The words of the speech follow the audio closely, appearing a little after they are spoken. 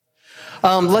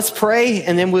Let's pray,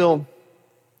 and then we'll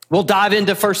dive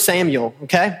into 1 Samuel,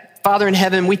 okay? Father in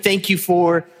heaven, we thank you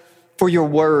for your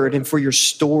word and for your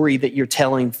story that you're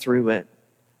telling through it.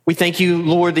 We thank you,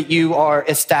 Lord, that you are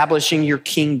establishing your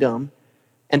kingdom.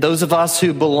 And those of us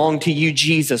who belong to you,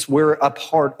 Jesus, we're a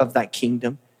part of that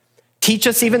kingdom. Teach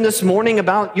us even this morning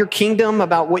about your kingdom,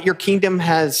 about what your kingdom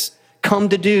has come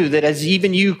to do, that as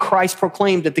even you, Christ,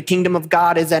 proclaimed that the kingdom of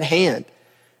God is at hand.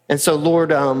 And so,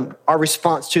 Lord, our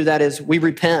response to that is we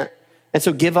repent. And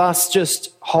so give us just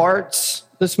hearts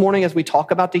this morning as we talk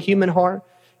about the human heart.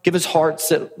 Give us hearts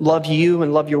that love you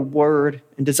and love your word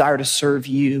and desire to serve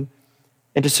you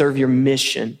and to serve your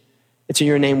mission. It's in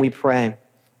your name we pray.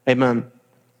 Amen.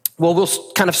 Well,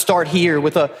 we'll kind of start here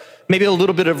with maybe a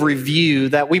little bit of review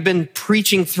that we've been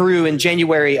preaching through in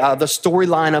January, the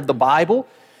storyline of the Bible.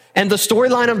 And the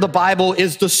storyline of the Bible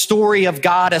is the story of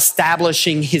God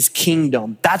establishing his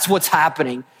kingdom. That's what's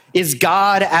happening, is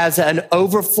God as an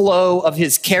overflow of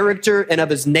his character and of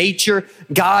his nature.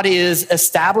 God is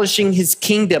establishing his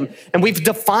kingdom. And we've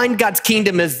defined God's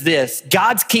kingdom as this.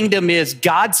 God's kingdom is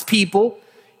God's people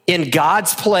in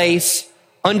God's place,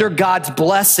 under God's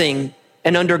blessing,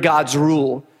 and under God's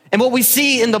rule. And what we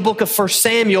see in the book of 1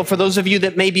 Samuel, for those of you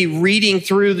that may be reading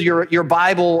through your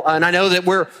Bible, and I know that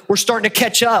we're starting to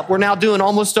catch up. We're now doing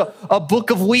almost a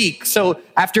book of week. So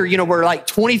after, we're like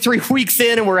 23 weeks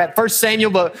in and we're at 1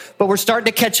 Samuel, but we're starting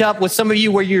to catch up with some of you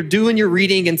where you're doing your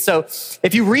reading. And so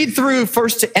if you read through 1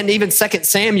 and even 2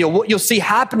 Samuel, what you'll see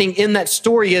happening in that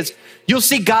story is you'll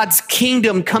see God's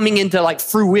kingdom coming into like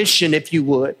fruition, if you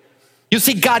would. You'll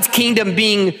see God's kingdom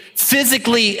being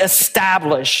physically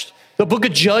established. The book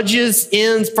of Judges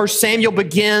ends, 1 Samuel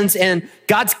begins, and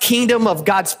God's kingdom of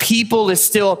God's people is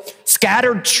still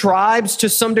scattered tribes to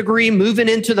some degree, moving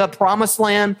into the promised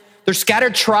land. They're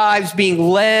scattered tribes being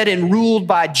led and ruled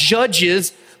by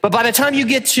judges. But by the time you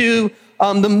get to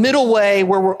the middle way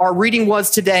where our reading was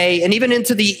today, and even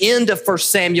into the end of 1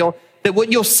 Samuel, that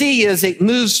what you'll see is it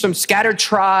moves from scattered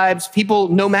tribes,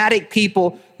 nomadic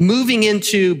people, moving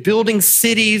into building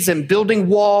cities and building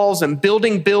walls and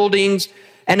building buildings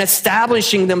and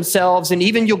establishing themselves. And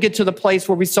even you'll get to the place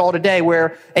where we saw today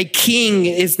where a king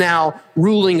is now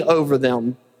ruling over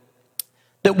them.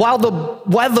 That while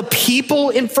the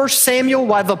people in 1 Samuel,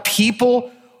 while the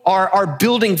people are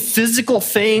building physical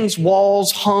things,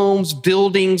 walls, homes,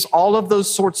 buildings, all of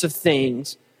those sorts of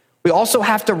things, we also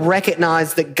have to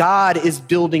recognize that God is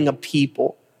building a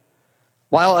people.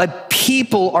 While a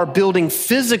people are building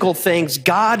physical things,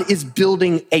 God is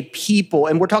building a people.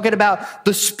 And we're talking about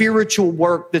the spiritual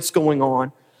work that's going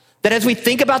on. That as we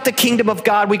think about the kingdom of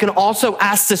God, we can also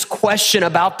ask this question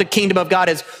about the kingdom of God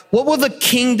is, what will the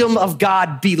kingdom of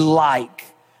God be like?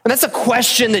 And that's a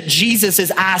question that Jesus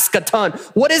has asked a ton.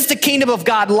 What is the kingdom of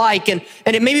God like? And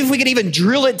maybe if we could even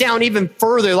drill it down even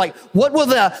further, like what will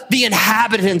the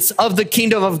inhabitants of the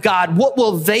kingdom of God, what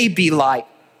will they be like?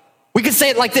 We could say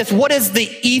it like this. What is the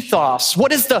ethos?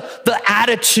 What is the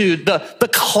attitude, the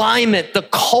climate, the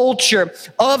culture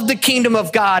of the kingdom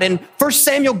of God? And 1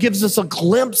 Samuel gives us a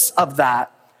glimpse of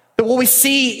that. But what we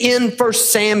see in 1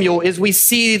 Samuel is we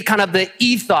see kind of the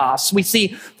ethos. We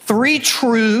see three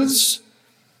truths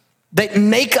that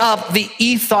make up the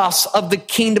ethos of the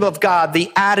kingdom of God, the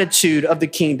attitude of the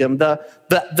kingdom,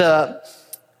 the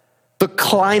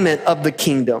climate of the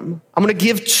kingdom. I'm going to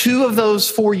give two of those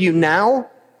for you now,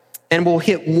 and we'll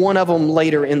hit one of them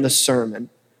later in the sermon.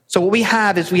 So what we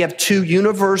have is we have two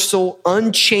universal,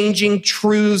 unchanging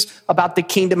truths about the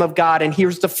kingdom of God. And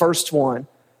here's the first one.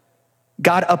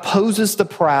 God opposes the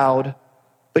proud,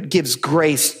 but gives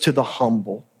grace to the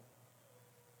humble.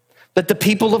 That the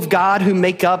people of God who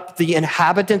make up the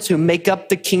inhabitants, who make up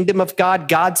the kingdom of God,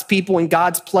 God's people in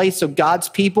God's place, so God's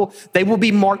people, they will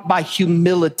be marked by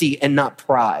humility and not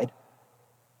pride.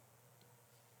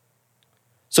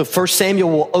 So 1 Samuel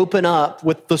will open up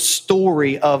with the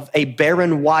story of a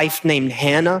barren wife named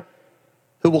Hannah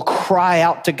who will cry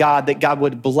out to God that God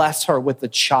would bless her with a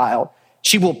child.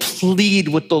 She will plead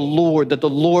with the Lord that the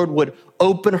Lord would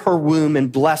open her womb and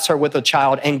bless her with a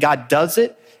child. And God does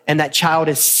it. And that child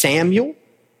is Samuel.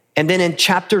 And then in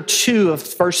chapter 2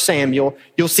 of 1 Samuel,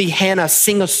 you'll see Hannah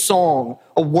sing a song,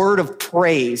 a word of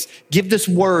praise, give this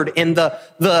word. And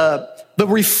the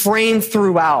refrain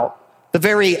throughout, the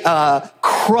very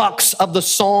crux of the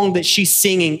song that she's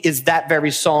singing is that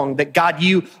very song, that God,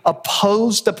 you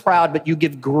oppose the proud, but you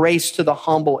give grace to the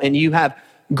humble. And you have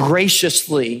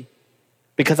graciously,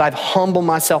 because I've humbled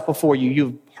myself before you,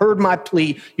 you've heard my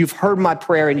plea, you've heard my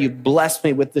prayer, and you've blessed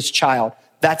me with this child.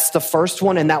 That's the first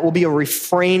one, and that will be a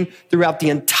refrain throughout the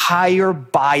entire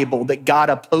Bible, that God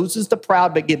opposes the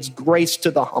proud but gives grace to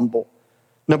the humble.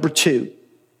 Number two,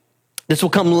 This will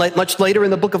come much later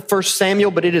in the book of 1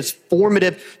 Samuel, but it is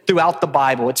formative throughout the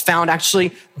Bible. It's found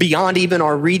actually beyond even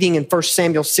our reading in 1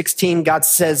 Samuel 16. God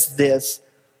says this,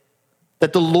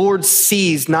 that the Lord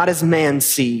sees not as man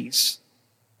sees.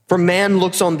 For man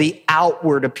looks on the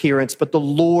outward appearance, but the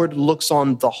Lord looks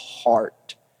on the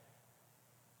heart.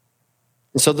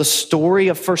 And so the story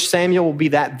of 1 Samuel will be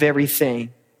that very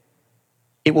thing.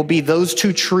 It will be those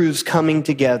two truths coming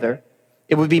together.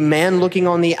 It would be man looking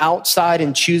on the outside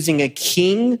and choosing a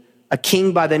king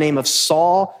by the name of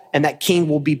Saul, and that king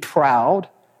will be proud.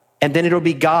 And then it'll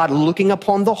be God looking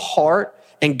upon the heart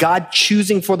and God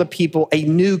choosing for the people a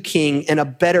new king and a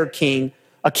better king,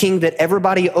 a king that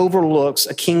everybody overlooks,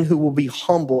 a king who will be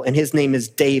humble, and his name is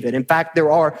David. In fact,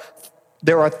 there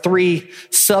are three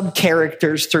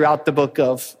sub-characters throughout the book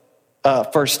of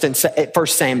 1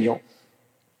 Samuel.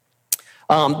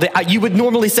 You would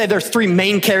normally say there's three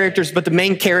main characters, but the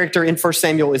main character in 1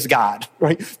 Samuel is God,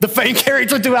 right? The main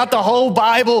character throughout the whole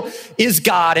Bible is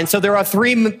God. And so there are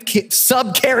three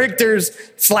sub-characters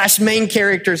 / main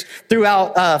characters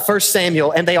throughout 1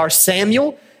 Samuel, and they are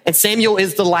Samuel, and Samuel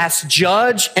is the last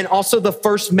judge and also the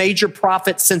first major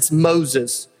prophet since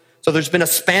Moses. So there's been a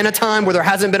span of time where there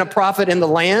hasn't been a prophet in the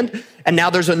land, and now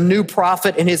there's a new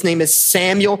prophet, and his name is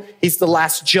Samuel. He's the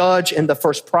last judge and the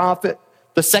first prophet.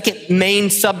 The second main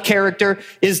sub-character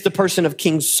is the person of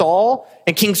King Saul,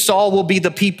 and King Saul will be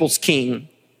the people's king.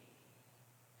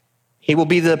 He will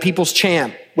be the people's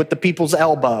champ with the people's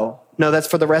elbow. No, that's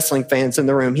for the wrestling fans in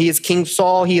the room. He is King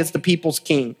Saul. He is the people's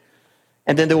king.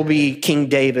 And then there will be King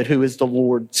David, who is the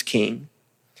Lord's king.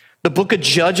 The book of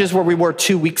Judges, where we were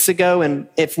 2 weeks ago, and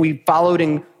if we followed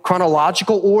in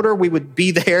chronological order, we would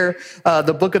be there.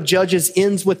 The book of Judges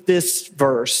ends with this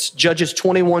verse, Judges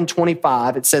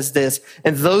 21:25. It says this,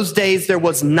 "In those days there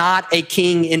was not a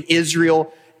king in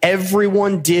Israel.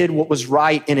 Everyone did what was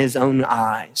right in his own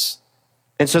eyes."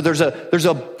 And so there's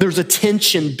a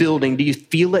tension building. Do you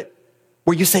feel it?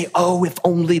 Where you say, oh, if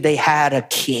only they had a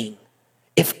king.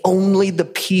 If only the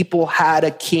people had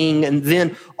a king, and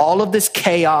then all of this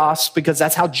chaos, because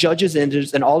that's how Judges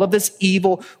ended, and all of this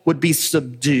evil would be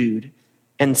subdued.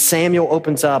 And Samuel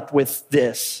opens up with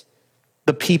this,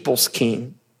 the people's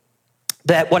king.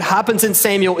 That what happens in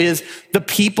Samuel is the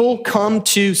people come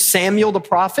to Samuel the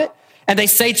prophet, and they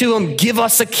say to him, give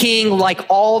us a king like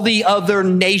all the other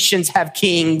nations have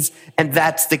kings, and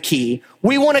that's the key.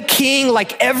 We want a king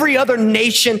like every other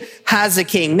nation has a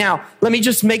king. Now, let me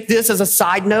just make this as a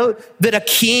side note, that a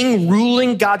king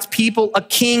ruling God's people, a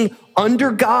king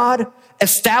under God,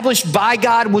 established by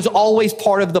God, was always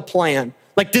part of the plan.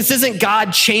 Like, this isn't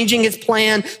God changing his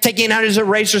plan, taking it out his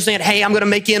eraser, saying, hey, I'm going to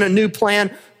make in a new plan.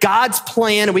 God's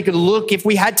plan, and we could look, if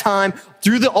we had time,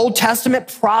 through the Old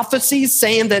Testament prophecies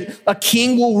saying that a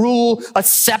king will rule, a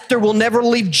scepter will never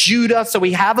leave Judah. So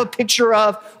we have a picture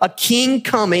of a king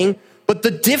coming. But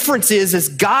the difference is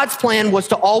God's plan was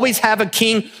to always have a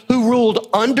king who ruled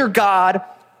under God,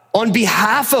 on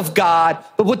behalf of God.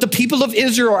 But what the people of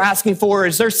Israel are asking for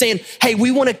is they're saying, hey, we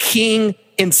want a king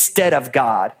instead of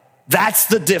God. That's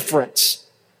the difference.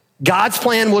 God's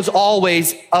plan was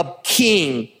always a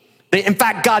king. In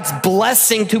fact, God's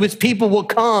blessing to his people will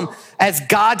come as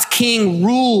God's king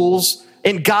rules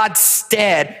in God's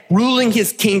stead, ruling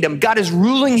his kingdom. God is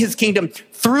ruling his kingdom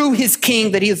through his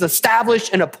king that he has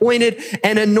established and appointed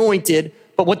and anointed.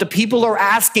 But what the people are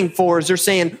asking for is they're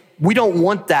saying, we don't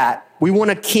want that. We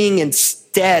want a king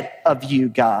instead of you,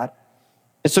 God.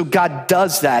 And so God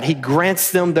does that. He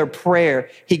grants them their prayer.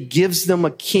 He gives them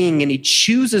a king, and he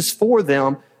chooses for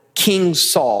them King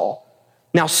Saul.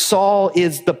 Now, Saul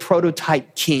is the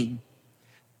prototype king.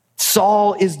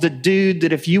 Saul is the dude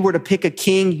that if you were to pick a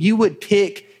king, you would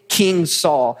pick King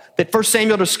Saul. That 1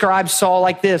 Samuel describes Saul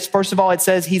like this. First of all, it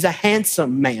says he's a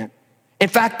handsome man. In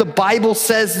fact, the Bible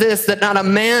says this, that not a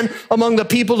man among the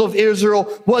people of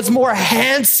Israel was more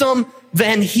handsome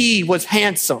than he was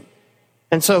handsome.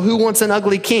 And so who wants an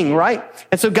ugly king, right?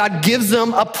 And so God gives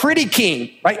them a pretty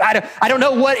king, right? I don't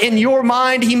know what in your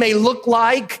mind he may look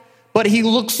like, but he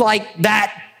looks like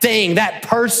that thing, that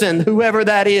person, whoever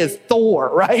that is, Thor,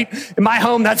 right? In my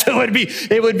home, that's who it would be.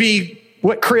 It would be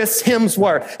what Chris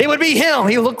Hemsworth. It would be him.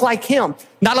 He looked like him.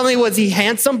 Not only was he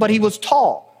handsome, but he was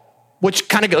tall, which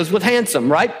kind of goes with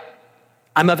handsome, right?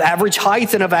 I'm of average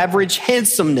height and of average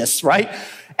handsomeness, right?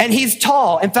 And he's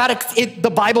tall. In fact,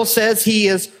 the Bible says he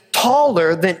is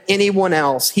taller than anyone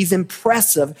else. He's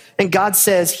impressive. And God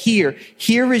says, here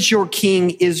is your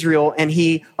king, Israel. And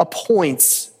he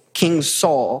appoints King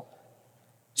Saul.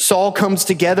 Saul comes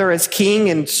together as king,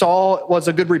 and Saul was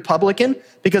a good Republican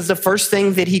because the first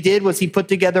thing that he did was he put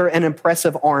together an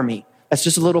impressive army. That's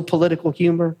just a little political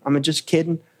humor. I'm just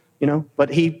kidding. but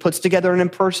he puts together an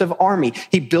impressive army.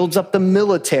 He builds up the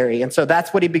military. And so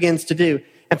that's what he begins to do.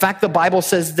 In fact, the Bible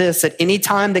says this, at any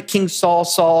time that King Saul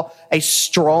saw a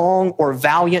strong or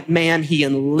valiant man, he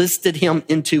enlisted him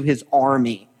into his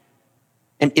army.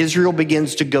 And Israel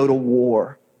begins to go to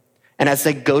war. And as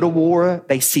they go to war,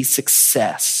 they see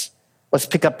success. Let's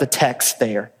pick up the text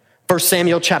there. 1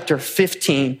 Samuel chapter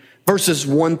 15, verses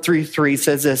 1-3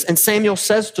 says this, and Samuel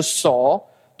says to Saul,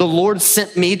 the Lord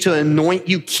sent me to anoint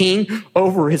you king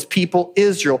over his people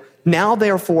Israel. Now,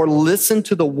 therefore, listen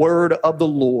to the word of the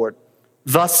Lord.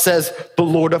 Thus says the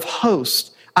Lord of hosts,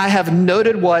 I have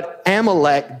noted what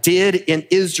Amalek did in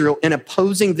Israel in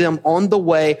opposing them on the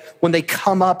way when they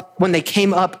came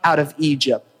up out of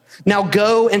Egypt. Now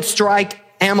go and strike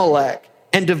Amalek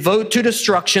and devote to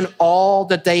destruction all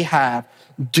that they have.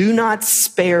 Do not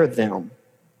spare them,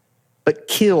 but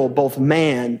kill both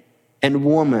man and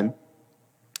woman,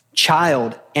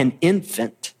 child and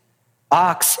infant,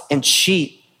 ox and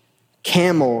sheep,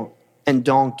 camel and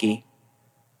donkey.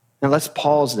 Now let's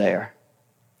pause there.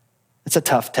 It's a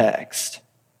tough text.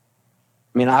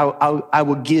 I mean, I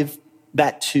will give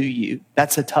that to you.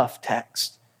 That's a tough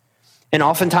text. And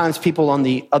oftentimes people on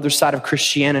the other side of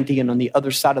Christianity and on the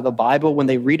other side of the Bible, when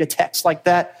they read a text like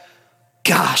that,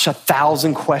 gosh,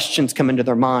 1,000 questions come into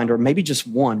their mind, or maybe just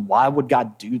one. Why would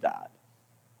God do that?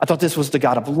 I thought this was the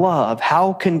God of love.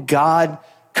 How can God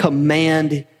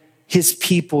command his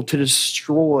people to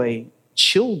destroy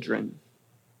children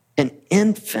and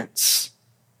infants?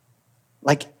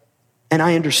 And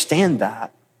I understand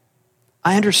that.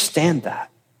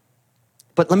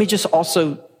 But let me just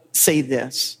also say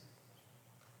this,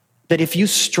 that if you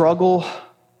struggle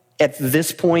at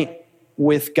this point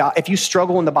with God, if you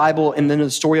struggle in the Bible and then in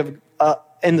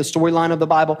the storyline of the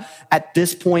Bible, at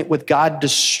this point with God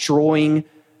destroying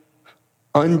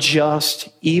unjust,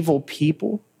 evil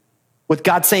people, with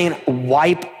God saying,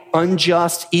 wipe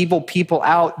unjust, evil people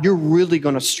out, you're really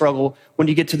going to struggle when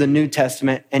you get to the New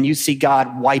Testament and you see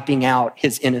God wiping out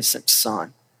his innocent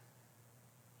son.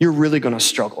 You're really going to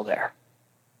struggle there.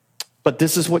 But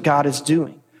this is what God is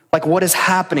doing. What is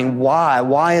happening? Why?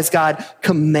 Why is God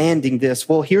commanding this?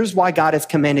 Well, here's why God is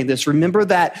commanding this. Remember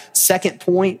that second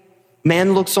point?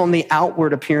 Man looks on the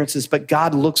outward appearances, but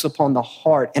God looks upon the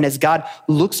heart. And as God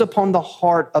looks upon the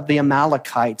heart of the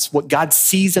Amalekites, what God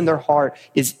sees in their heart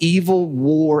is evil,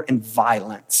 war, and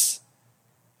violence.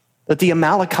 That the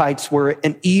Amalekites were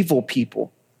an evil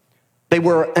people. They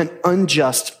were an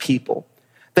unjust people.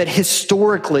 That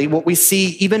historically, what we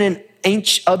see even in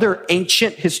other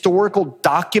ancient historical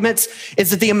documents is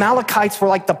that the Amalekites were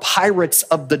like the pirates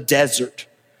of the desert.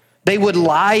 They would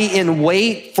lie in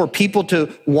wait for people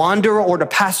to wander or to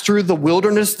pass through the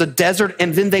wilderness, the desert,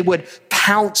 and then they would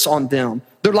pounce on them.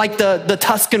 They're like the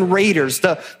Tuscan Raiders,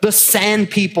 the sand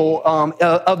people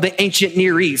of the ancient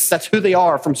Near East. That's who they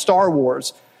are from Star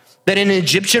Wars. That in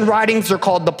Egyptian writings, they're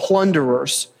called the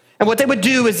plunderers. And what they would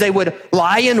do is they would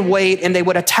lie in wait and they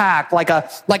would attack like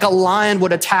a lion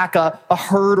would attack a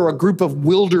herd or a group of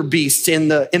wildebeests in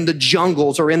the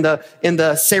jungles or in the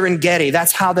Serengeti.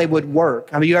 That's how they would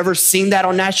work. Have you ever seen that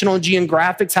on National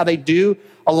Geographic, how they do?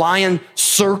 A lion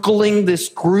circling this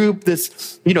group,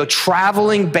 this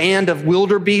traveling band of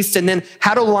wildebeests. And then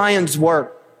how do lions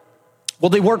work? Well,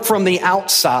 they work from the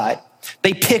outside.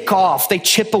 They pick off, they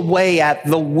chip away at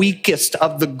the weakest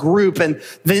of the group, and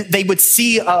they would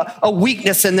see a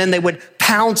weakness and then they would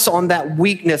pounce on that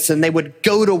weakness and they would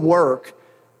go to work.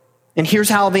 And here's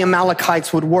how the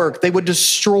Amalekites would work. They would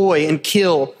destroy and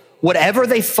kill whatever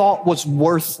they thought was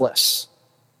worthless,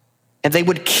 and they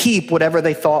would keep whatever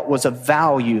they thought was of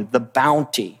value, the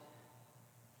bounty.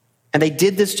 And they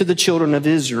did this to the children of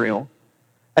Israel.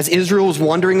 As Israel was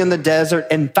wandering in the desert,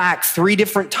 in fact, 3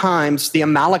 different times, the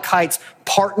Amalekites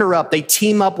partner up. They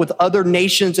team up with other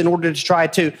nations in order to try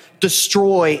to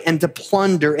destroy and to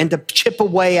plunder and to chip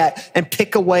away at and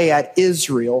pick away at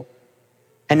Israel.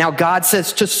 And now God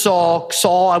says to Saul,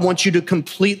 I want you to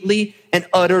completely and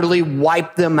utterly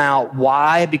wipe them out.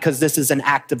 Why? Because this is an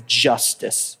act of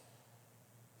justice.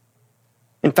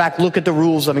 In fact, look at the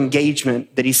rules of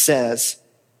engagement that he says.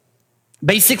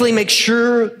 Basically, make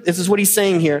sure, this is what he's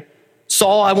saying here.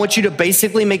 Saul, I want you to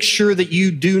basically make sure that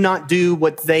you do not do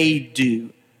what they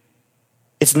do.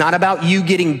 It's not about you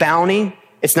getting bounty.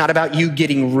 It's not about you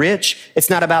getting rich. It's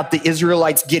not about the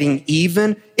Israelites getting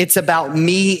even. It's about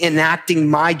me enacting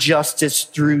my justice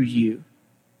through you.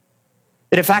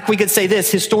 That in fact, we could say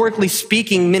this, historically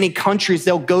speaking, many countries,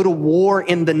 they'll go to war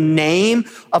in the name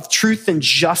of truth and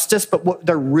justice, but what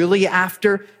they're really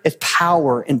after is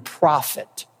power and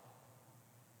profit.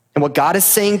 And what God is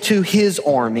saying to his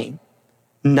army,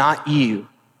 not you,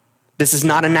 This is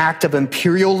not an act of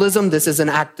imperialism. This is an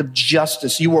act of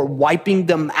justice. You are wiping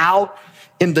them out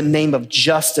in the name of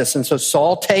justice. And so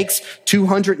Saul takes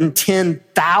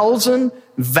 210,000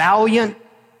 valiant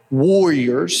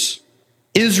warriors,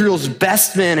 Israel's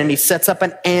best men, and he sets up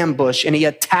an ambush and he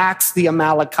attacks the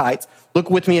Amalekites.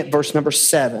 Look with me at verse number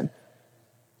 7.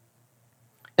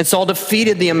 And Saul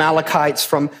defeated the Amalekites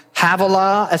from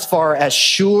Havilah as far as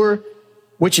Shur,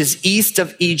 which is east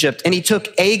of Egypt. And he took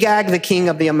Agag, the king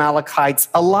of the Amalekites,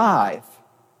 alive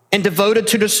and devoted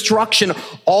to destruction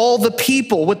all the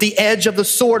people with the edge of the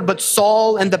sword. But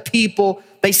Saul and the people,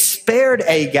 they spared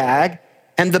Agag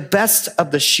and the best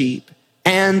of the sheep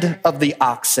and of the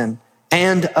oxen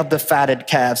and of the fatted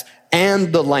calves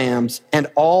and the lambs and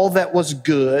all that was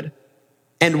good,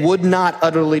 and would not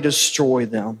utterly destroy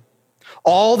them.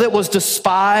 All that was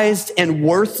despised and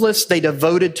worthless, they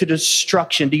devoted to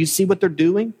destruction. Do you see what they're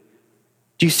doing?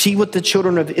 Do you see what the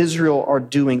children of Israel are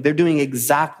doing? They're doing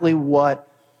exactly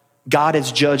what God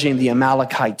is judging the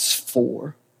Amalekites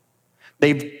for.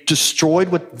 They've destroyed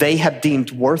what they have deemed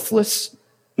worthless,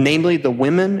 namely the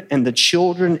women and the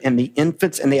children and the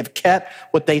infants, and they have kept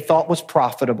what they thought was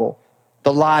profitable,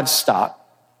 the livestock,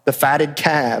 the fatted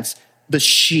calves, the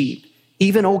sheep,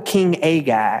 even old King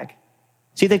Agag.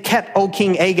 See, they kept old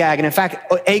King Agag, and in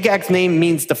fact, Agag's name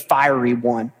means the fiery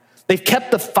one. They've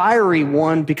kept the fiery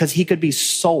one because he could be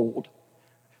sold.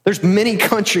 There's many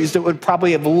countries that would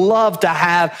probably have loved to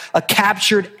have a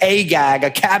captured Agag, a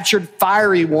captured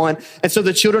fiery one. And so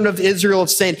the children of Israel have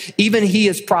said, even he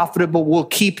is profitable, we'll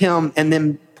keep him and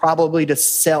then probably to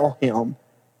sell him.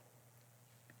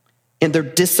 In their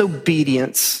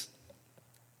disobedience,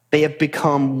 they have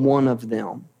become one of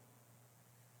them.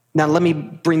 Now, let me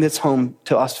bring this home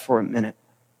to us for a minute.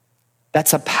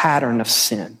 That's a pattern of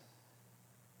sin.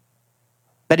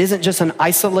 That isn't just an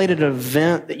isolated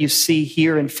event that you see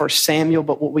here in 1 Samuel,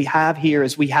 but what we have here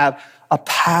is we have a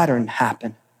pattern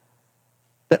happen.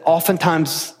 That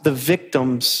oftentimes the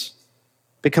victims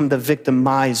become the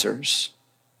victimizers.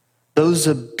 Those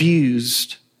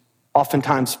abused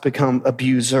oftentimes become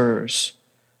abusers.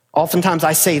 Oftentimes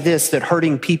I say this, that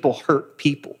hurting people hurt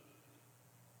people.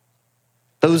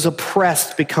 Those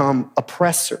oppressed become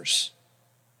oppressors.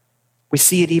 We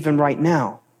see it even right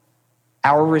now.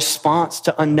 Our response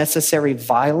to unnecessary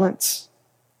violence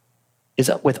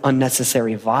is with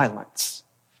unnecessary violence,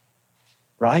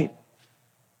 right?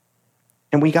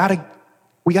 And we gotta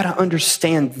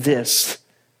understand this.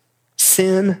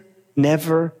 Sin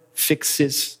never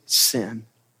fixes sin.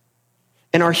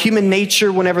 In our human nature,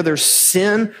 whenever there's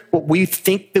sin, what we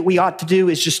think that we ought to do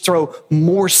is just throw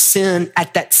more sin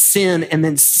at that sin and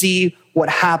then see what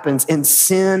happens. And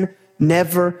sin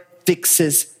never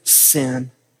fixes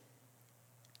sin.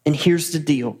 And here's the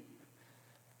deal.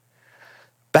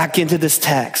 Back into this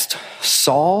text,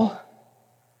 Saul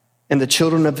and the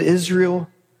children of Israel,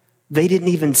 they didn't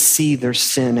even see their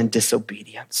sin and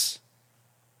disobedience.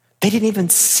 They didn't even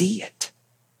see it.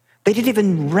 They didn't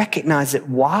even recognize it.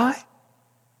 Why?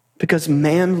 Because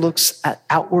man looks at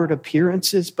outward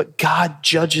appearances, but God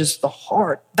judges the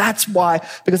heart. That's why,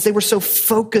 because they were so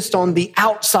focused on the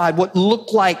outside, what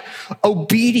looked like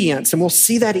obedience. And we'll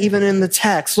see that even in the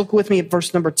text. Look with me at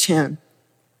verse number 10.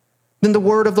 Then the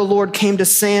word of the Lord came to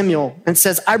Samuel and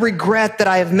says, I regret that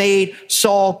I have made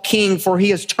Saul king, for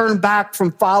he has turned back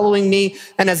from following me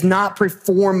and has not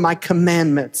performed my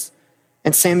commandments.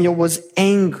 And Samuel was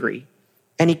angry.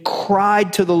 And he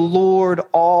cried to the Lord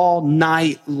all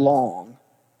night long.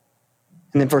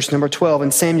 And then verse number 12,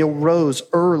 and Samuel rose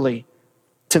early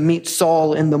to meet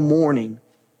Saul in the morning.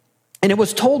 And it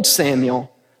was told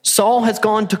Samuel, Saul has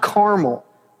gone to Carmel,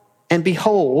 and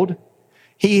behold,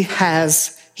 he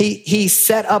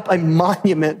set up a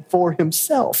monument for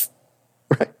himself.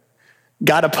 Right?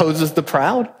 God opposes the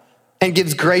proud and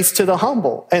gives grace to the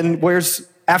humble. And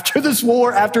after this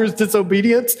war, after his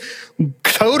disobedience,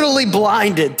 totally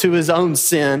blinded to his own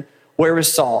sin, where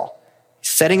is Saul?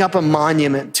 Setting up a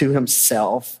monument to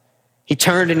himself. He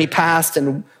turned and he passed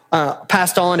on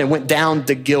and went down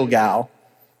to Gilgal.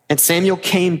 And Samuel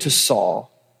came to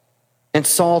Saul. And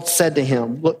Saul said to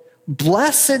him, look,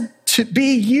 blessed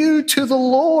be you to the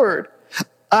Lord.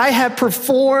 I have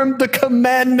performed the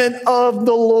commandment of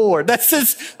the Lord. This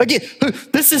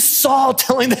is Saul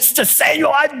telling this to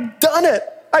Samuel. I've done it.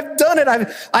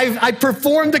 I've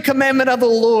performed the commandment of the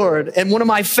Lord. And one of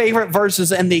my favorite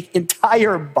verses in the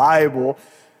entire Bible.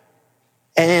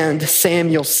 And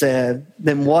Samuel said,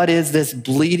 then what is this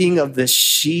bleating of the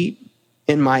sheep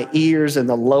in my ears and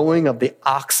the lowing of the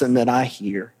oxen that I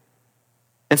hear?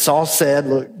 And Saul said,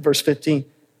 look, verse 15,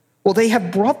 well, they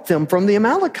have brought them from the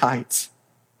Amalekites.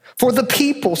 For the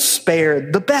people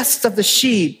spared the best of the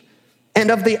sheep and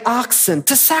of the oxen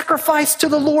to sacrifice to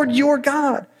the Lord your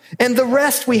God. And the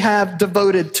rest we have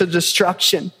devoted to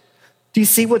destruction. Do you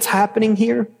see what's happening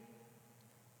here?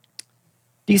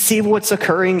 Do you see what's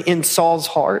occurring in Saul's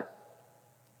heart?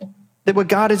 That what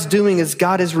God is doing is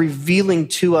God is revealing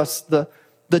to us the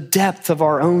depth of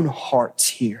our own hearts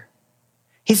here.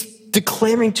 He's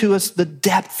declaring to us the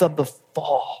depth of the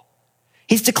fall.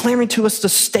 He's declaring to us the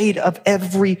state of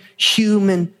every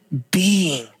human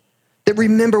being. That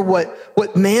remember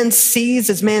what man sees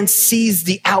is man sees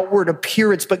the outward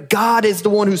appearance, but God is the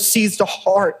one who sees the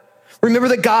heart. Remember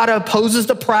that God opposes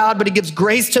the proud, but he gives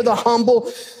grace to the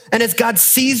humble. And as God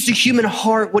sees the human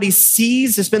heart, what he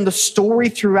sees has been the story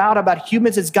throughout about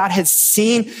humans as God has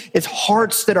seen is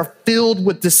hearts that are filled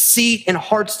with deceit and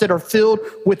hearts that are filled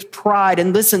with pride.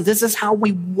 And listen, this is how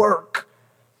we work.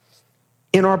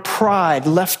 In our pride,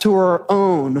 left to our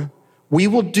own, we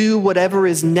will do whatever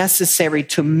is necessary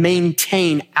to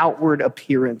maintain outward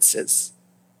appearances.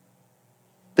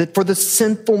 That for the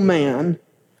sinful man,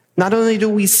 not only do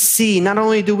we see, not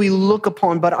only do we look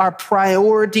upon, but our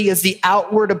priority is the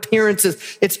outward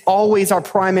appearances. It's always our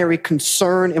primary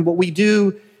concern. And what we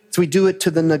do is we do it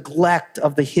to the neglect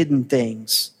of the hidden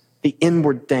things, the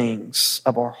inward things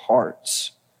of our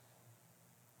hearts.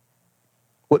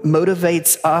 What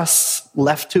motivates us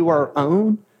left to our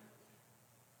own?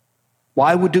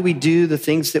 Why do we do the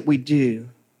things that we do?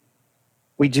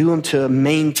 We do them to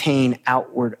maintain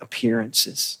outward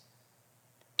appearances,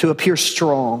 to appear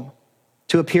strong,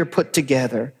 to appear put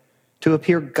together, to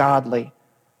appear godly,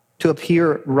 to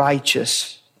appear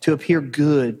righteous, to appear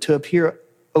good, to appear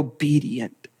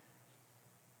obedient.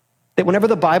 That whenever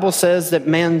the Bible says that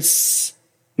man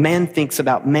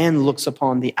looks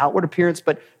upon the outward appearance,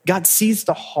 but God sees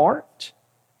the heart,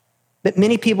 that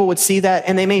many people would see that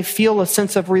and they may feel a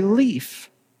sense of relief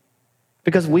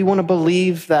because we want to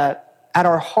believe that at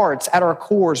our hearts, at our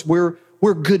cores, we're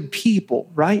good people,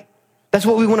 right? That's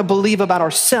what we want to believe about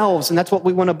ourselves, and that's what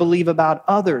we want to believe about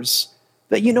others.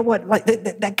 That, you know what, like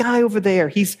that guy over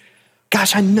there,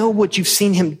 I know what you've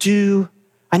seen him do.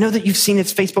 I know that you've seen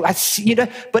his Facebook.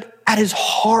 But at his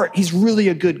heart, he's really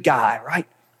a good guy, right?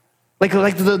 Like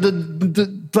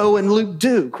the Bo and Luke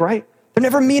Duke, right? They're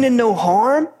never meaning no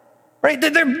harm, right?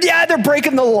 They're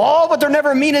breaking the law, but they're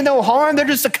never meaning no harm. They're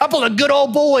just a couple of good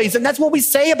old boys, and that's what we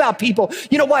say about people.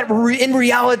 You know what? In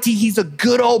reality, he's a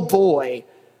good old boy.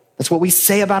 That's what we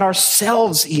say about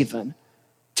ourselves even.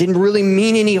 Didn't really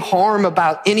mean any harm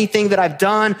about anything that I've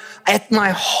done. At my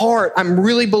heart, I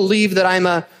really believe that I'm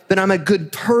a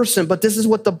good person. But this is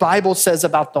what the Bible says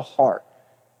about the heart.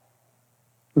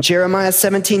 In Jeremiah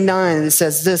 17:9, it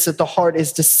says this, that the heart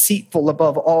is deceitful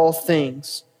above all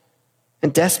things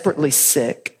and desperately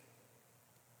sick.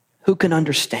 Who can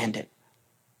understand it?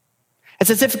 It's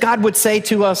as if God would say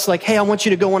to us, like, hey, I want you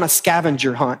to go on a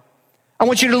scavenger hunt. I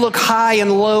want you to look high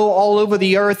and low all over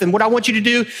the earth. And what I want you to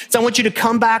do is I want you to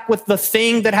come back with the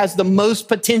thing that has the most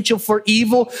potential for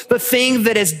evil, the thing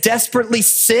that is desperately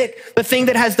sick, the thing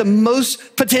that has the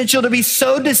most potential to be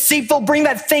so deceitful. Bring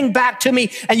that thing back to me.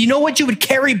 And you know what you would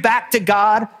carry back to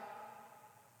God?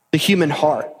 The human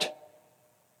heart.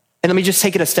 And let me just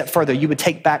take it a step further. You would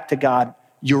take back to God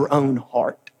your own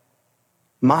heart,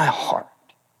 my heart.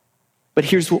 But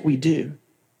here's what we do.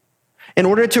 In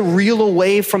order to reel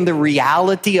away from the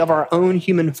reality of our own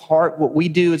human heart, what we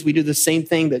do is we do the same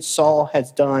thing that Saul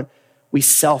has done. We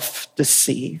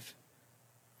self-deceive.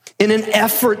 In an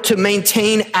effort to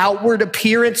maintain outward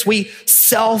appearance, we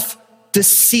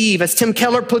self-deceive. As Tim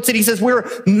Keller puts it, he says, we're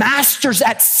masters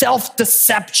at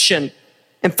self-deception.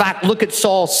 In fact, look at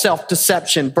Saul's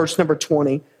self-deception, verse number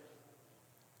 20.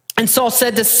 And Saul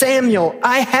said to Samuel,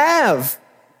 I have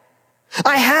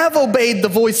obeyed the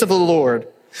voice of the Lord.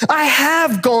 I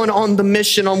have gone on the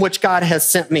mission on which God has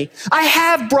sent me. I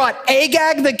have brought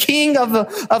Agag, the king of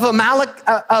Amalek,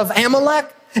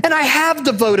 and I have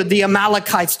devoted the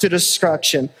Amalekites to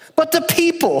destruction. But the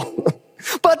people,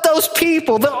 those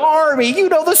people, the army,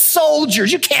 the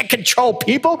soldiers, you can't control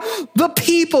people. The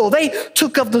people, they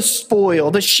took of the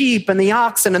spoil, the sheep and the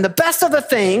oxen, and the best of the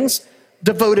things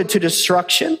devoted to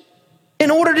destruction. In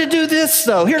order to do this,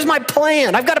 though, here's my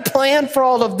plan. I've got a plan for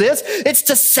all of this. It's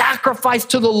to sacrifice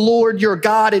to the Lord your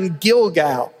God in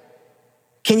Gilgal.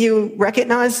 Can you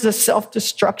recognize the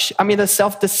self-deception?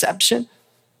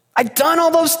 I've done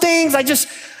all those things. I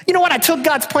took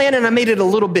God's plan and I made it a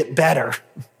little bit better.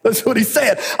 That's what he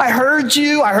said. I heard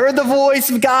you. I heard the voice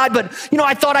of God, but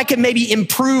I thought I could maybe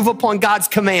improve upon God's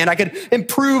command. I could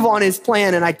improve on his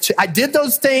plan. And I did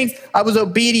those things. I was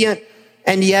obedient.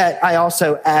 And yet I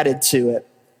also added to it.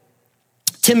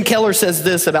 Tim Keller says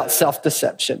this about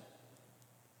self-deception.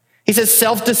 He He says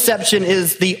self-deception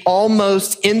is the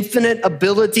almost infinite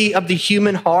ability of the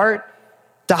human heart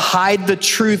to hide the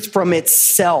truth from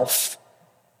itself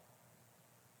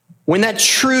when that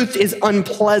truth is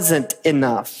unpleasant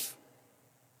enough.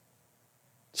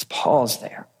 Let's pause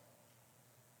there.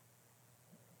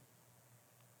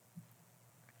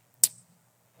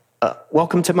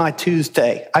 Welcome to my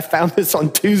Tuesday. I found this on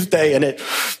Tuesday and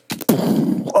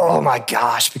oh my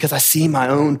gosh, because I see my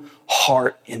own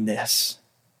heart in this.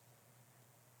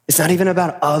 It's not even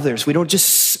about others.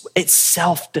 It's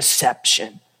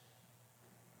self-deception.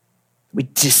 We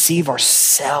deceive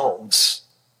ourselves.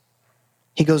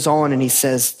 He goes on and he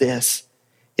says this,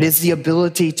 it is the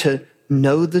ability to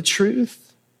know the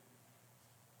truth,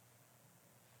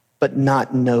 but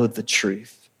not know the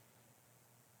truth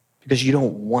because you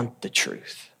don't want the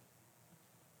truth.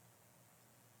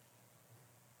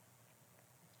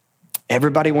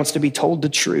 Everybody wants to be told the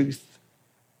truth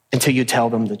until you tell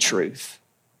them the truth.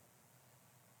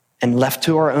 And left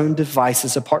to our own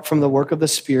devices, apart from the work of the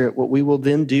Spirit, what we will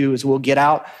then do is we'll get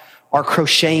out our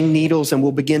crocheting needles and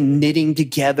we'll begin knitting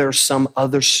together some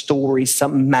other story,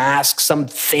 some mask,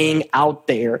 something out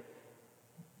there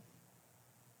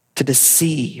to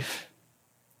deceive.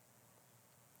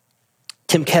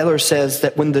 Tim Keller says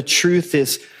that when the truth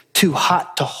is too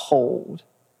hot to hold,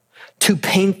 too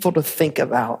painful to think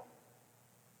about,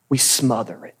 we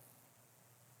smother it.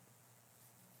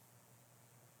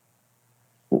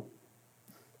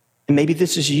 And maybe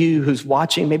this is you who's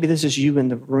watching. Maybe this is you in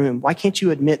the room. Why can't you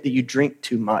admit that you drink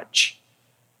too much?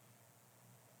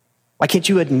 Why can't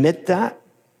you admit that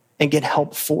and get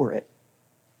help for it?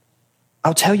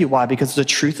 I'll tell you why, because the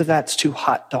truth of that's too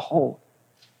hot to hold.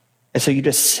 And so you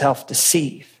just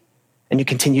self-deceive and you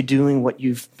continue doing what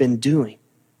you've been doing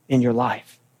in your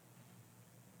life.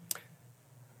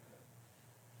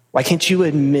 Why can't you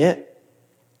admit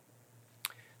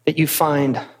that you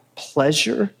find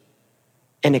pleasure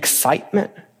and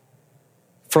excitement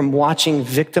from watching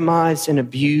victimized and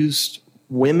abused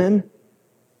women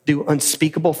do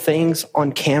unspeakable things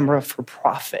on camera for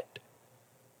profit?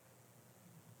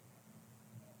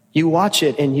 You watch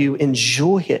it and you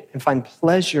enjoy it and find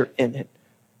pleasure in it.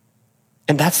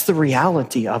 And that's the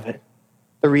reality of it.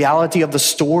 The reality of the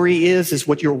story is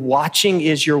what you're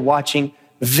watching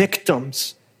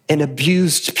victims and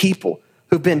abused people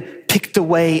who've been picked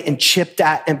away and chipped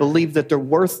at and believe that they're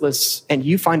worthless, and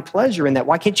you find pleasure in that.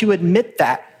 Why can't you admit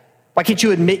that? Why can't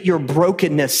you admit your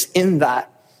brokenness in that?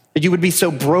 That you would be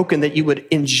so broken that you would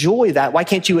enjoy that? Why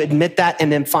can't you admit that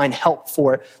and then find help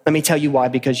for it? Let me tell you why,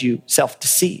 because you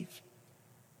self-deceive.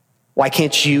 Why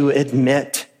can't you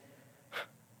admit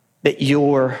that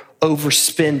your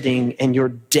overspending and your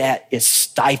debt is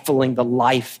stifling the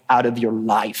life out of your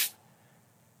life?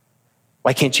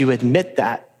 Why can't you admit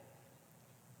that?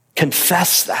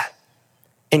 Confess that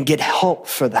and get help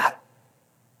for that.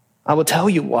 I will tell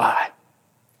you why.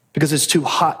 Because it's too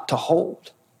hot to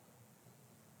hold.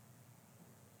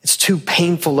 It's too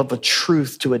painful of a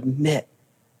truth to admit.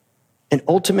 And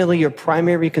ultimately, your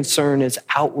primary concern is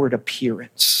outward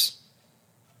appearance.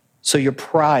 So your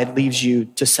pride leaves you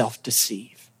to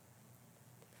self-deceive.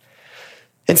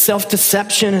 And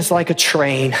self-deception is like a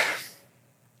train.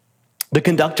 The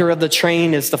conductor of the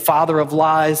train is the father of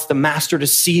lies, the master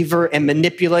deceiver and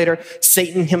manipulator,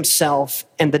 Satan himself.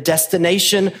 And the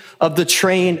destination of the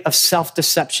train of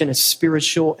self-deception is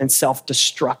spiritual and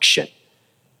self-destruction.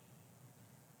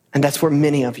 And that's where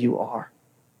many of you are.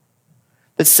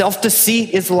 The self-deceit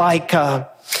is like,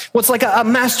 it's like a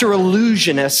master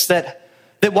illusionist that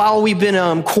while we've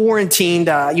been quarantined,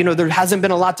 there hasn't been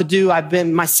a lot to do. I've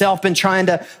been trying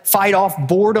to fight off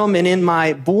boredom. And in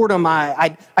my boredom,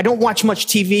 I don't watch much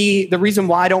TV. The reason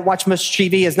why I don't watch much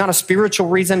TV is not a spiritual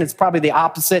reason. It's probably the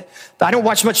opposite. I don't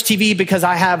watch much TV because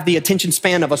I have the attention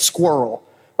span of a squirrel.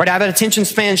 Right? I have an attention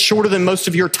span shorter than most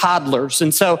of your toddlers.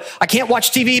 And so I can't watch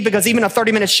TV because even a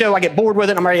 30-minute show, I get bored with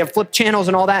it. I'm ready to flip channels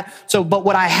and all that. But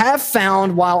what I have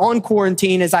found while on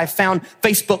quarantine is I found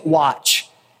Facebook Watch.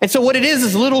 And so what it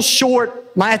is little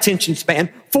short, my attention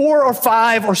span, 4 or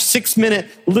 5 or 6 minute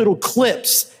little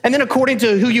clips. And then according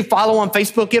to who you follow on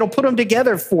Facebook, it'll put them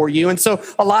together for you. And so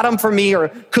a lot of them for me are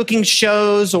cooking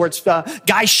shows, or it's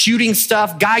guys shooting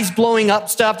stuff, guys blowing up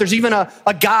stuff. There's even a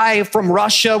guy from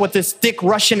Russia with this thick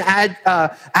Russian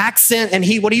accent. And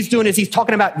what he's doing is he's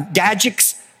talking about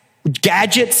gadgets.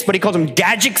 gadgets, but he calls them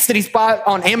gadgets that he's bought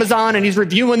on Amazon, and he's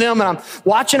reviewing them, and I'm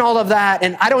watching all of that,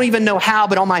 and I don't even know how,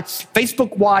 but on my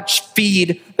Facebook Watch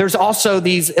feed, there's also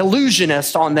these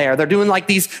illusionists on there. They're doing like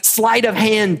these sleight of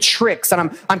hand tricks,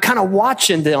 and I'm kind of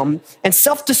watching them, and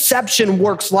self-deception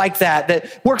works like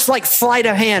that works like sleight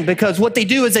of hand, because what they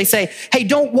do is they say, hey,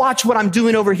 don't watch what I'm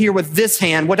doing over here with this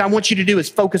hand. What I want you to do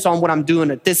is focus on what I'm doing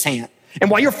at this hand.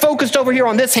 And while you're focused over here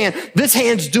on this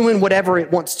hand's doing whatever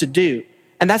it wants to do.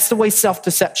 And that's the way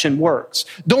self-deception works.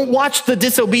 Don't watch the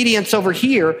disobedience over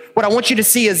here. What I want you to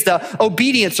see is the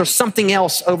obedience or something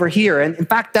else over here. And in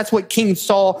fact, that's what King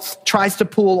Saul tries to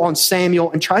pull on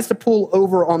Samuel and tries to pull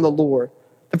over on the Lord.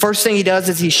 The first thing he does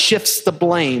is he shifts the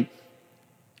blame.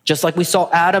 Just like we saw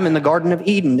Adam in the Garden of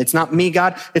Eden. It's not me,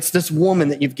 God. It's this woman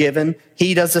that you've given.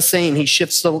 He does the same. He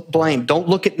shifts the blame. Don't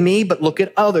look at me, but look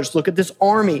at others. Look at this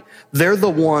army. They're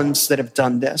the ones that have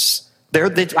done this.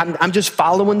 I'm just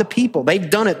following the people. They've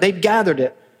done it. They've gathered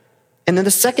it. And then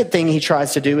the second thing he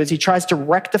tries to do is he tries to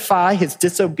rectify his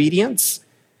disobedience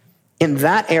in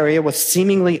that area with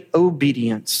seemingly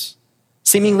obedience,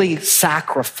 seemingly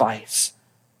sacrifice,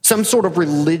 some sort of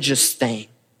religious thing.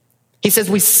 He says,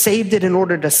 we saved it in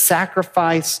order to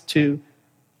sacrifice to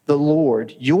the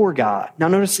Lord, your God. Now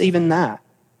notice even that.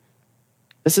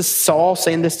 This is Saul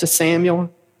saying this to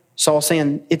Samuel. Saul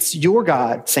saying, it's your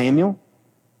God, Samuel.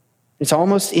 It's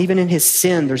almost even in his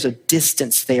sin, there's a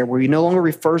distance there where he no longer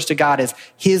refers to God as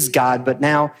his God, but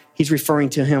now he's referring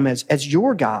to him as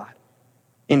your God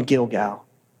in Gilgal.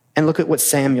 And look at what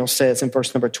Samuel says in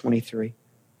verse number 23.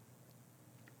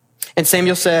 And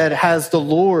Samuel said, has the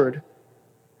Lord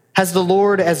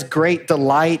as great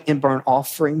delight in burnt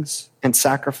offerings and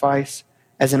sacrifice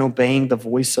as in obeying the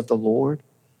voice of the Lord?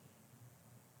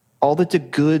 All that the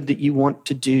good that you want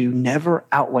to do never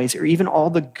outweighs, or even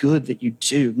all the good that you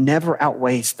do never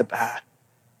outweighs the bad.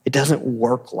 It doesn't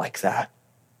work like that.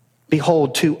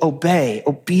 Behold, to obey,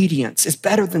 obedience is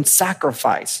better than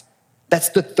sacrifice. That's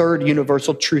the third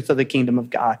universal truth of the kingdom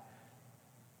of God.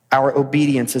 Our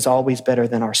obedience is always better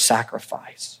than our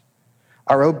sacrifice.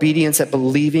 Our obedience at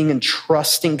believing and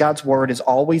trusting God's word is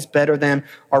always better than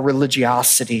our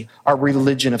religiosity, our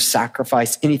religion of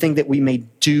sacrifice, anything that we may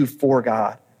do for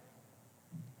God.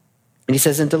 And he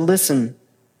says, and to listen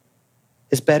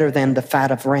is better than the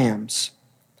fat of rams.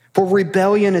 For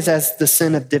rebellion is as the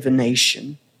sin of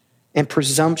divination, and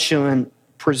presumption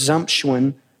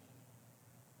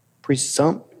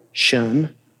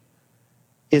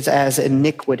is as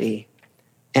iniquity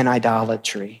and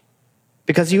idolatry.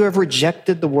 Because you have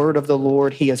rejected the word of the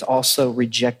Lord, he has also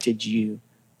rejected you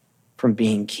from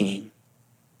being king.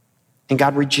 And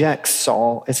God rejects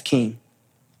Saul as king.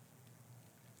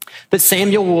 But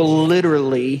Samuel will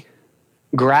literally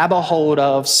grab a hold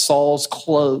of Saul's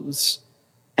clothes.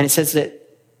 And it says that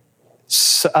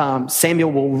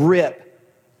Samuel will rip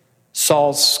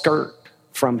Saul's skirt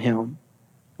from him,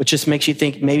 which just makes you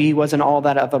think maybe he wasn't all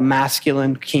that of a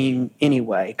masculine king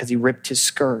anyway, because he ripped his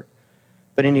skirt.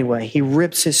 But anyway, he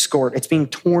rips his skirt. It's being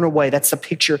torn away. That's the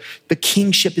picture. The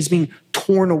kingship is being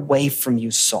torn away from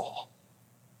you, Saul.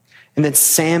 And then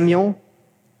Samuel,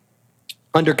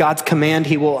 under God's command,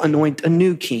 he will anoint a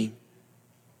new king,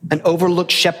 an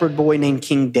overlooked shepherd boy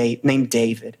named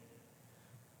David.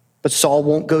 But Saul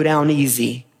won't go down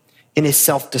easy. In his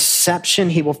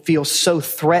self-deception, he will feel so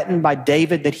threatened by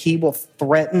David that he will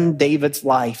threaten David's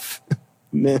life.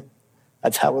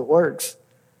 That's how it works.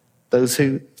 Those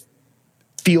who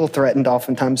feel threatened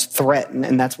oftentimes threaten,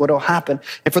 and that's what will happen.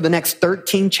 And for the next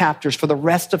 13 chapters, for the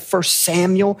rest of 1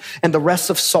 Samuel and the rest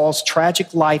of Saul's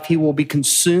tragic life, he will be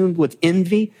consumed with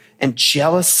envy and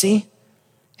jealousy.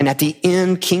 And at the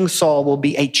end, King Saul will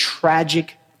be a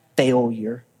tragic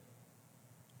failure,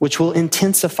 which will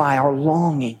intensify our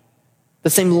longing.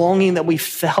 The same longing that we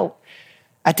felt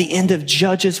at the end of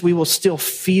Judges, we will still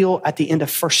feel at the end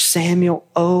of 1 Samuel.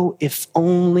 Oh, if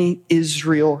only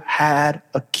Israel had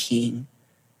a king.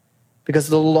 Because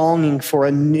the longing for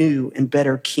a new and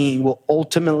better king will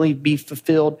ultimately be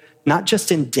fulfilled, not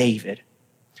just in David.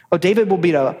 Oh, David will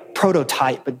be a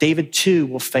prototype, but David too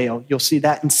will fail. You'll see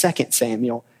that in 2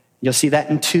 Samuel. You'll see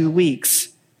that in 2 weeks.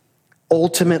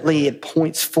 Ultimately, it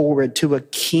points forward to a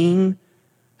king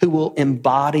who will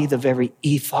embody the very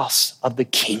ethos of the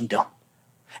kingdom.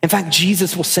 In fact,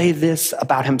 Jesus will say this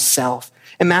about himself.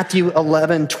 In Matthew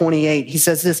 11:28, he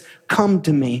says this, come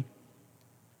to me,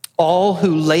 all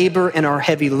who labor and are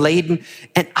heavy laden,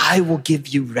 and I will give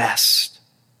you rest.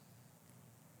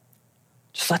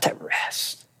 Just let that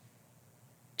rest.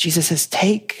 Jesus says,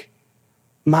 take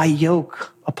my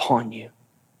yoke upon you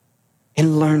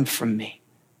and learn from me.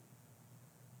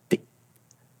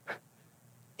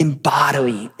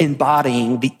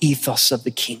 embodying the ethos of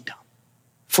the kingdom.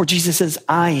 For Jesus says,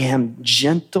 I am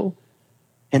gentle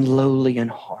and lowly in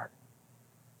heart,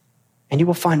 and you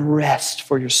will find rest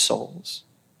for your souls.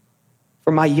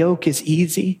 For my yoke is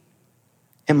easy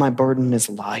and my burden is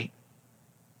light.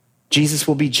 Jesus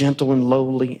will be gentle and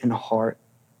lowly in heart.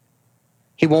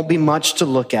 He won't be much to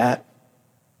look at.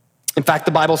 In fact,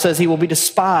 the Bible says he will be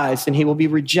despised and he will be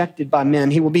rejected by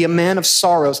men. He will be a man of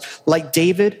sorrows. Like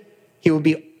David, he will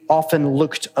be often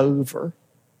looked over.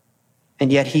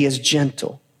 And yet he is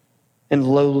gentle and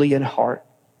lowly in heart.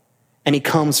 And he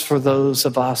comes for those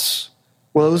of us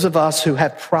who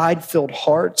have pride-filled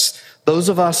hearts, those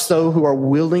of us, though, who are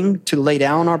willing to lay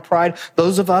down our pride,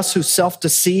 those of us who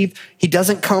self-deceive. He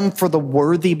doesn't come for the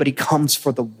worthy, but he comes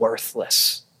for the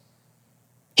worthless.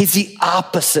 He's the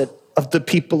opposite of the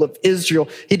people of Israel.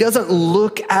 He doesn't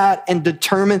look at and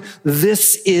determine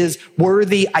this is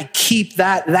worthy, I keep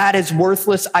that, that is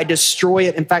worthless, I destroy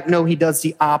it. In fact, no, he does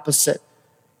the opposite.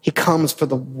 He comes for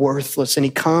the worthless, and he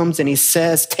comes and he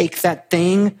says, take that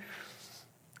thing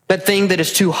that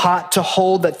is too hot to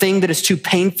hold, that thing that is too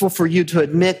painful for you to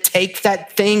admit. Take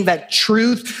that thing, that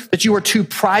truth that you are too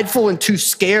prideful and too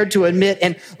scared to admit,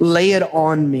 and lay it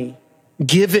on me.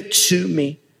 Give it to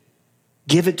me.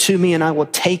 Give it to me, and I will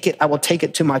take it. I will take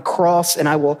it to my cross, and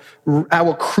I will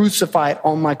crucify it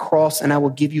on my cross, and I will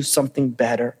give you something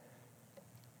better,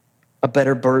 a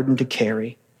better burden to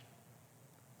carry,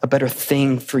 a better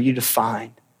thing for you to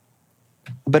find,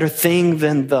 a better thing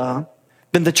than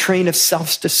the train of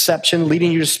self-deception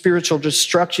leading you to spiritual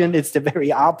destruction. It's the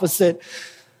very opposite.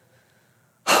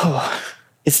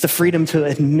 It's the freedom to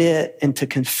admit and to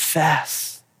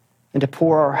confess and to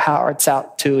pour our hearts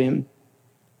out to him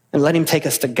and let him take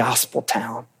us to gospel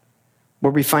town,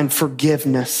 where we find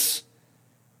forgiveness,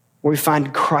 where we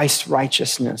find Christ's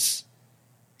righteousness,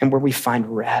 and where we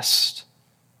find rest.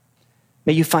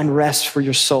 May you find rest for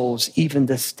your souls even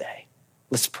this day.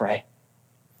 Let's pray.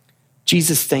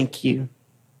 Jesus, thank you.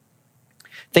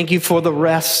 Thank you for the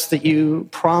rest that you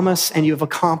promise and you have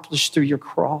accomplished through your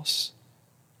cross.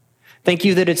 Thank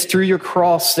you that it's through your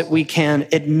cross that we can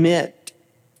admit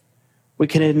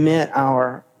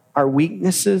our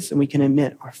weaknesses, and we can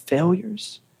admit our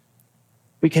failures.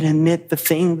 We can admit the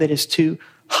thing that is too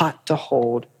hot to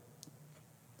hold,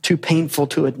 too painful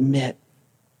to admit.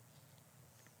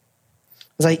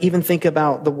 As I even think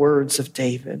about the words of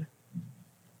David,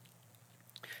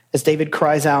 as David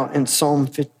cries out in Psalm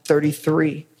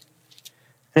 33,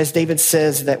 and as David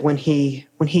says that when he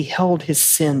held his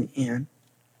sin in,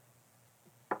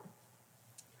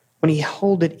 when he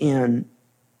held it in,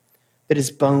 that his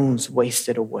bones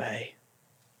wasted away.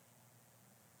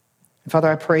 And Father,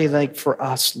 I pray like for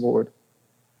us, Lord,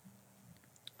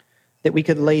 that we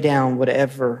could lay down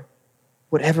whatever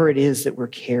it is that we're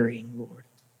carrying, Lord.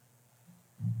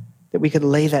 That we could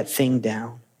lay that thing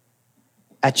down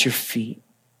at your feet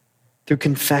through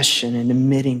confession and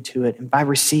admitting to it, and by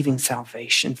receiving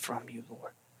salvation from you,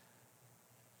 Lord.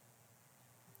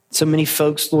 So many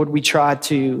folks, Lord, we try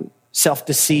to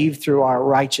self-deceive through our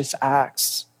righteous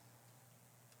acts.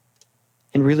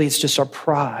 And really, it's just our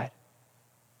pride.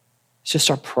 It's just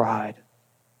our pride.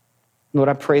 Lord,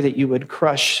 I pray that you would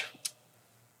crush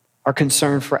our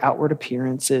concern for outward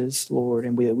appearances, Lord,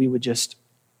 and we would just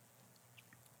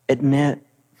admit,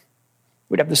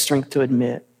 we'd have the strength to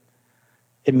admit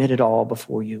it all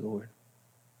before you, Lord.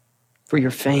 For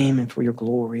your fame and for your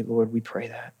glory, Lord, we pray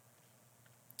that.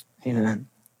 Amen.